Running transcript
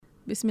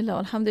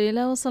Bismillah,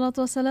 Alhamdulillah,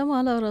 wassalatu wassalamu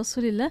ala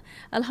Rasulillah.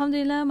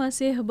 Alhamdulillah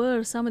masih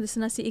bersama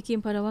destinasi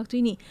IKIM pada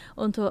waktu ini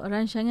untuk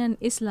rancangan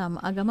Islam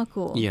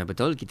Agamaku. Ya,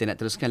 betul. Kita nak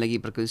teruskan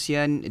lagi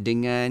perkongsian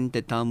dengan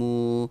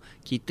tetamu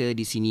kita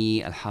di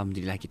sini.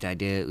 Alhamdulillah kita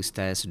ada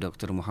Ustaz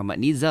Dr.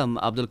 Muhammad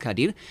Nizam Abdul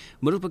Kadir,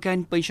 merupakan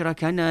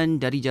pensyarakanan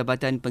dari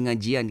Jabatan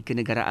Pengajian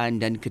Kenegaraan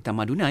dan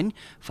Ketamadunan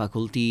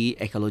Fakulti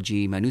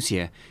Ekologi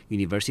Manusia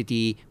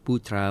Universiti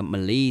Putra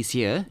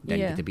Malaysia,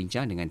 dan kita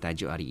bincang dengan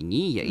tajuk hari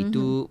ini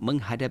iaitu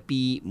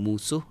menghadapi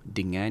musuh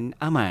dengan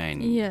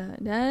aman. Ya,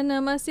 dan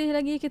masih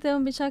lagi kita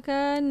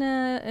membincangkan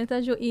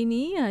tajuk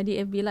ini di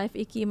FB Live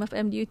IKIM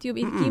FM, di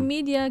YouTube IKIM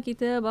Media.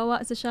 Kita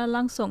bawa secara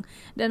langsung,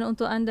 dan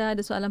untuk anda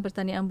ada soalan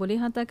pertanyaan boleh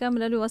hantarkan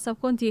melalui WhatsApp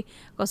konti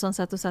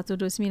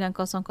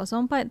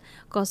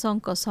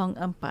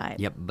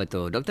 0112904004. Ya,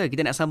 betul. Doktor,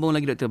 kita nak sambung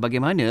lagi, Doktor.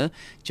 Bagaimana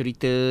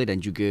cerita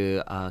dan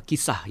juga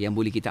kisah yang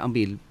boleh kita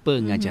ambil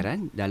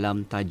pengajaran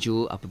dalam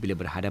tajuk apabila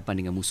berhadapan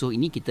dengan musuh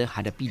ini kita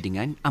hadapi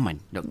dengan aman.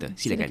 Doktor,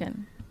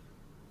 silakan.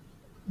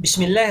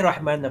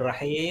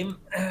 Bismillahirrahmanirrahim.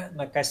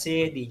 Terima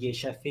kasih DJ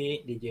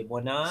Syafiq, DJ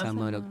Mona.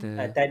 Sama, Doktor.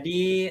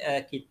 Tadi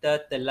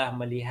kita telah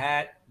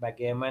melihat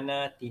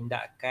bagaimana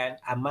tindakan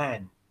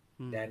aman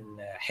dan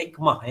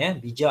hikmah,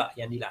 bijak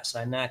yang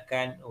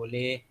dilaksanakan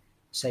oleh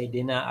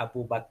Sayyidina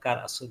Abu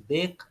Bakar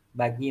As-Siddiq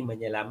bagi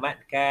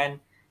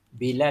menyelamatkan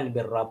Bilal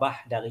bin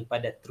Rabah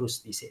daripada terus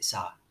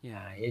diseksa.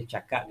 Dia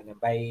cakap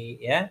dengan baik,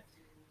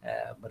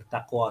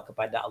 bertakwa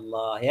kepada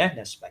Allah,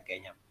 dan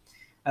sebagainya.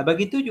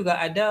 Begitu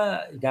juga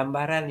ada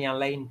gambaran yang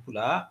lain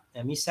pula,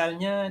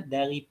 misalnya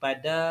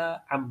daripada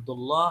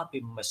Abdullah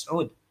bin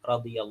Mas'ud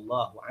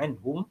radhiyallahu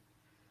anhum,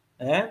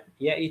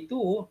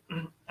 iaitu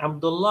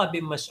Abdullah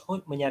bin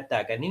Mas'ud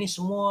menyatakan, ini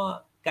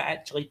semua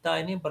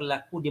cerita ini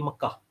berlaku di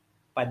Mekah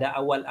pada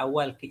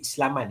awal-awal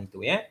keislaman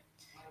itu,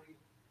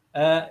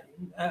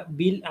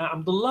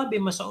 Abdullah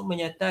bin Mas'ud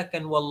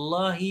menyatakan,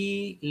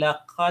 wallahi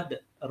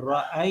laqad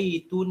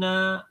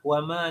ra'aituna wa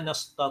ma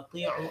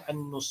nastati'u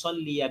an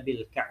nusalliya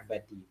bil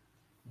ka'bati.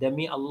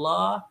 Demi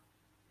Allah,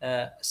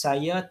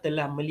 saya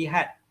telah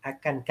melihat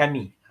akan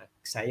kami.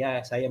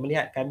 Saya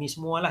melihat kami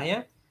semualah,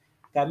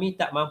 kami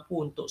tak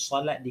mampu untuk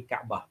solat di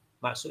Kaabah.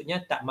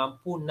 Maksudnya tak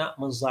mampu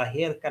nak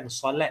menzahirkan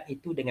solat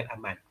itu dengan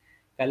aman.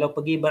 Kalau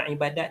pergi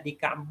beribadat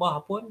di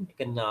Kaabah pun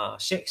kena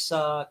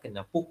seksa,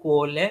 kena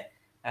pukul,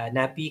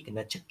 Nabi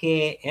kena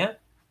cekik,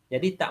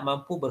 Jadi tak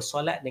mampu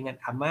bersolat dengan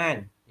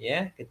aman,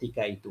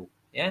 ketika itu,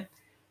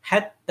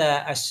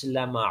 Hatta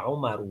aslama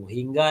Umaru,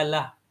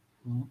 hinggalah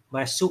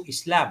masuk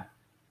Islam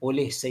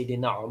oleh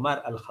Sayyidina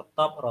Umar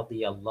Al-Khattab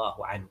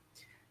radhiyallahu anhu.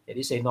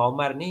 Jadi Sayyidina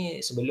Umar ni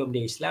sebelum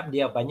dia Islam,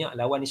 dia banyak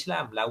lawan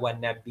Islam,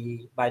 lawan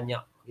Nabi,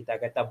 banyak kita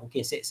kata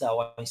mungkin seksa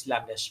orang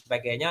Islam dan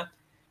sebagainya.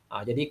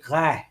 Jadi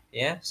keras,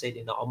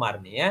 Sayyidina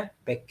Umar ni,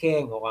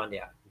 backing orang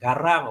dia,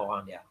 garang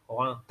orang dia,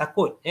 orang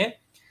takut,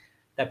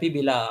 Tapi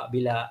bila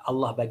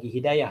Allah bagi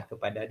hidayah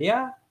kepada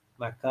dia,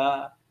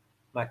 maka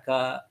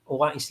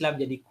orang Islam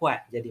jadi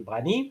kuat, jadi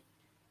berani.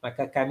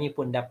 Maka kami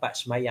pun dapat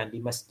semayang di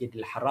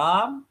Masjidil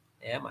Haram,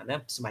 makna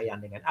semayang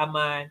dengan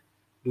aman.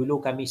 Dulu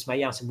kami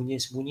semayang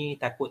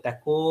sembunyi-sembunyi,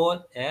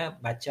 takut-takut,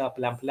 baca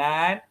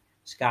pelan-pelan.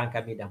 Sekarang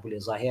kami dah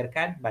boleh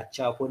zahirkan,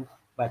 baca pun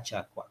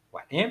baca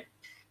kuat-kuat.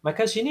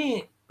 Maka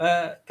sini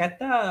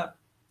kata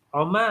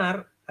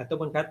Umar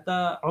ataupun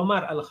kata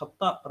Umar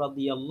Al-Khattab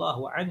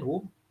radhiyallahu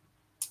anhu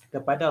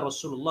kepada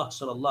Rasulullah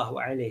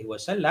sallallahu alaihi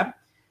wasallam,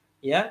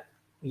 ya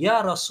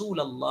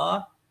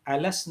Rasulullah,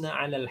 alasna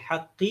 'alal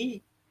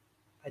haqqi,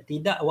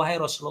 tidak wahai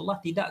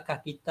Rasulullah,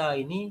 tidakkah kita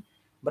ini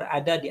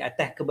berada di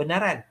atas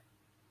kebenaran?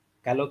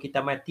 Kalau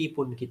kita mati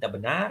pun kita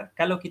benar,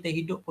 kalau kita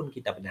hidup pun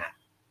kita benar.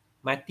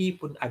 Mati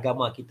pun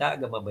agama kita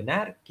agama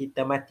benar,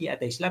 kita mati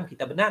atas Islam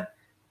kita benar,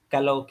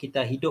 kalau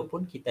kita hidup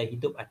pun kita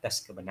hidup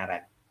atas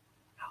kebenaran.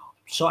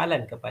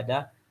 Soalan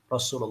kepada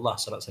Rasulullah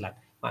sallallahu alaihi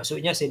wasallam.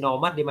 Maksudnya Sayyidina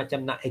Umar dia macam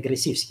nak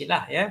agresif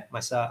sikitlah,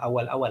 masa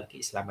awal-awal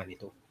keislaman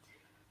itu.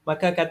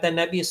 Maka kata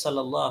Nabi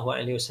sallallahu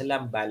alaihi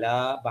wasallam,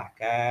 bala,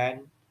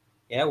 bahkan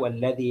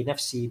wallazi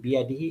nafsi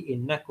biyadihi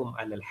innakum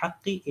 'alal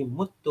haqqi in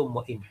muttum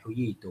wa in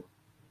huyitum.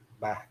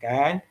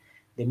 Bahkan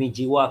demi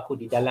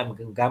jiwaku di dalam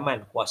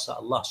genggaman kuasa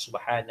Allah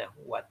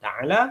Subhanahu wa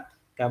taala,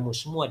 kamu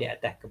semua di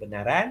atas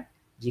kebenaran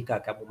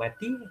jika kamu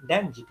mati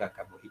dan jika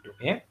kamu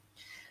hidup,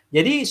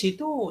 Jadi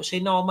situ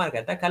Sayyidina Umar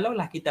kata,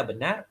 kalaulah kita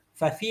benar,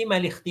 fa fi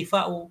mal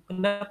ikhtifa'u,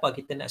 kenapa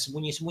kita nak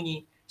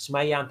sembunyi-sembunyi,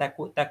 semayang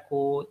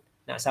takut-takut,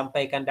 nak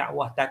sampaikan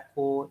dakwah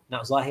takut,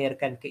 nak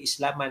zahirkan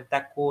keislaman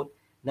takut,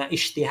 nak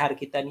isytihar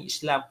kita ni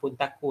Islam pun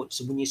takut,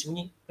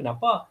 sembunyi-sembunyi.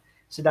 Kenapa?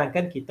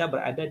 Sedangkan kita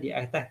berada di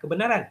atas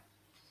kebenaran.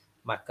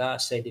 Maka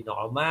Sayyidina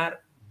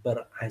Umar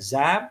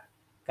berazam,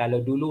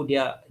 kalau dulu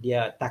dia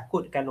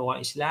takutkan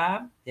orang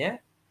Islam,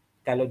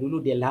 kalau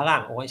dulu dia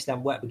larang orang Islam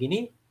buat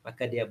begini,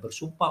 maka dia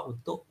bersumpah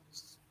untuk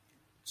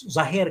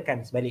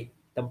zahirkan sebalik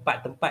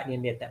tempat-tempat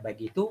yang dia tak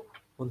bagi itu,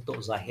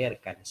 untuk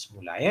zahirkan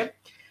semula,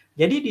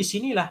 Jadi di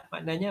sinilah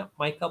maknanya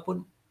mereka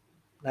pun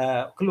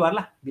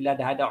keluarlah bila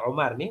dah ada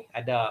Umar ni,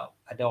 ada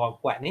orang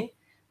kuat ni,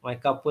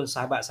 mereka pun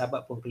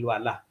sahabat-sahabat pun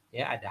keluarlah,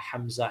 ada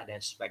Hamzah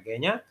dan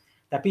sebagainya.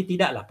 Tapi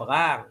tidaklah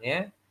perang,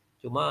 ya.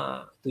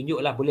 Cuma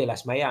tunjuklah bolehlah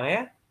sembahyang,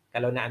 ya.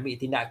 Kalau nak ambil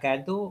tindakan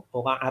tu,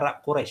 orang Arab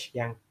Quraisy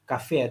yang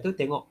kafir tu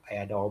tengok,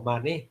 ada Omar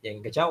ni,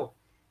 jangan kacau.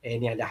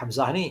 Ni ada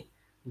Hamzah ni.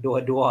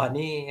 Dua-dua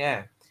ni,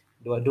 ya.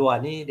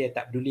 Dua-dua ni dia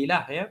tak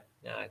pedulilah, ya.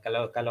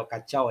 Kalau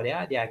kacau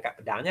dia angkat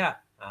pedang je.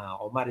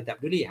 Omar dia tak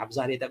peduli,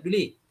 Hamzah dia tak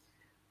peduli.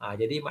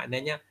 Jadi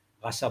maknanya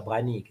rasa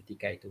berani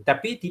ketika itu.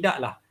 Tapi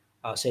tidaklah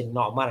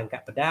Sayyidina Umar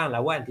angkat pedang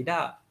lawan,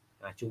 tidak.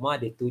 Cuma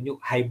dia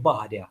tunjuk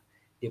haibah dia.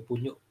 Dia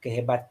punya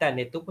kehebatan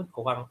itu pun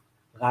orang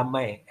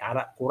ramai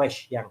Arab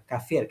Quraisy yang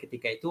kafir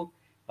ketika itu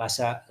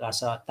rasa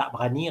tak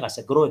berani,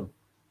 rasa gerun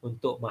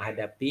untuk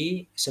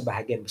menghadapi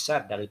sebahagian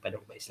besar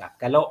daripada umat Islam.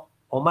 Kalau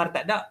Umar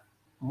tak ada,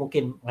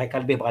 mungkin mereka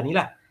lebih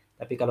beranilah.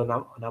 Tapi kalau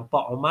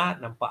nampak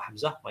Umar, nampak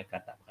Hamzah, mereka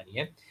tak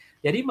berani, ya.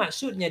 Jadi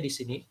maksudnya di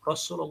sini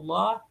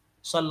Rasulullah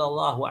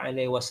sallallahu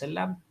alaihi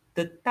wasallam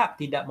tetap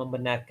tidak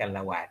membenarkan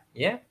lawan,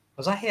 ya.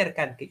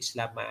 Zahirkan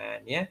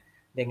keislaman, ya,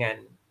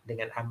 dengan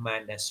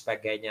aman dan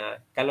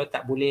sebagainya. Kalau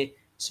tak boleh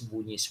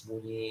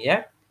sembunyi-sembunyi,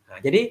 ya.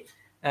 Jadi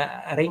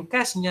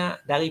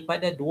ringkasnya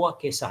daripada dua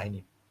kisah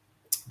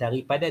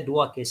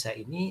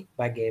ini,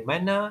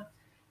 bagaimana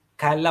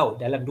kalau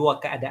dalam dua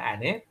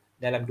keadaan,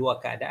 dalam dua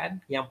keadaan,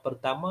 yang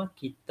pertama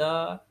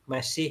kita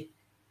masih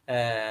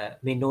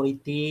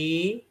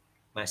minoriti,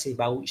 masih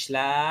baru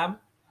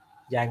Islam,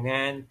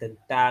 jangan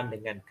tentang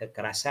dengan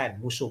kekerasan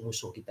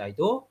musuh-musuh kita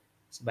itu.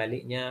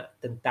 Sebaliknya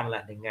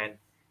tentanglah dengan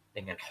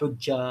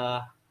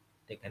hujah,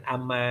 dengan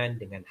aman,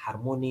 dengan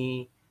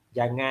harmoni.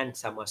 Jangan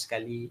sama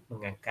sekali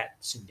mengangkat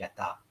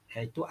senjata.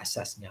 Itu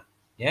asasnya.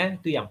 Ya,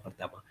 itu yang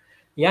pertama.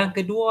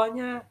 Yang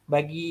keduanya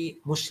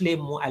bagi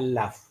Muslim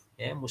mu'allaf.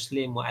 Ya,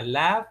 Muslim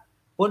mu'allaf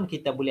pun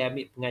kita boleh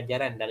ambil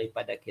pengajaran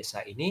daripada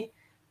kisah ini.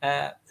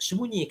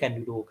 Sembunyikan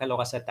dulu kalau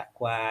rasa tak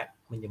kuat,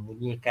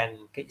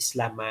 menyembunyikan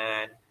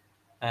keislaman,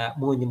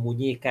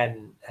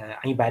 menyembunyikan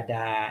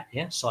ibadat,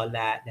 ya,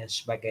 solat dan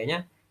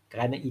sebagainya.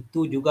 Kerana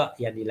itu juga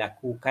yang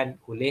dilakukan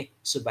oleh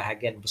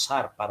sebahagian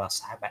besar para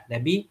sahabat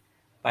Nabi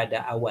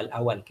pada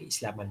awal-awal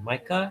keislaman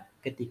mereka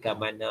ketika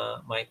mana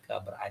mereka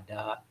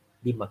berada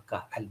di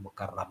Makkah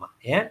Al-Mukarramah,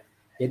 ya.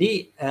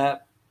 Jadi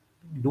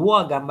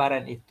dua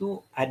gambaran itu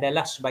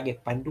adalah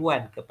sebagai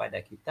panduan kepada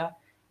kita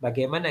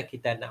bagaimana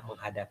kita nak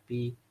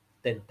menghadapi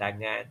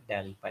tentangan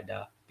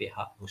daripada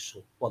pihak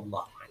musuh.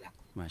 Wallahu a'lam.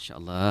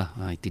 Masya Allah,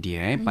 itu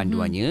dia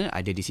panduannya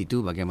ada di situ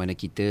bagaimana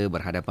kita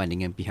berhadapan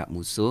dengan pihak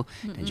musuh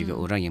dan juga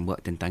orang yang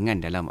buat tentangan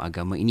dalam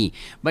agama ini.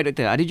 Baik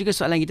doktor, ada juga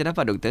soalan yang kita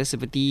dapat doktor,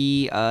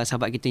 seperti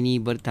sahabat kita ni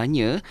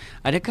bertanya,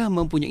 adakah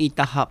mempunyai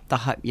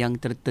tahap-tahap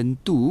yang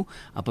tertentu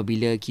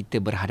apabila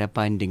kita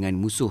berhadapan dengan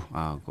musuh?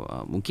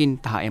 Mungkin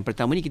tahap yang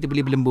pertama ni kita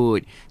boleh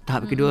berlembut,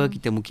 tahap kedua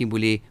kita mungkin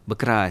boleh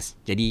berkeras.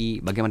 Jadi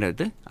bagaimana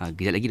doktor?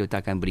 Kejap lagi doktor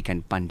akan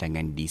berikan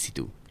pandangan di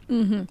situ.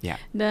 Ya.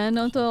 Dan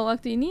untuk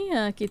waktu ini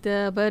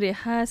kita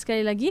berehat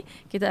sekali lagi.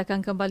 Kita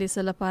akan kembali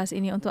selepas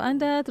ini untuk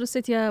anda. Terus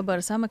setia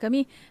bersama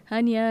kami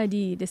hanya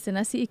di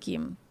Destinasi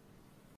IKIM.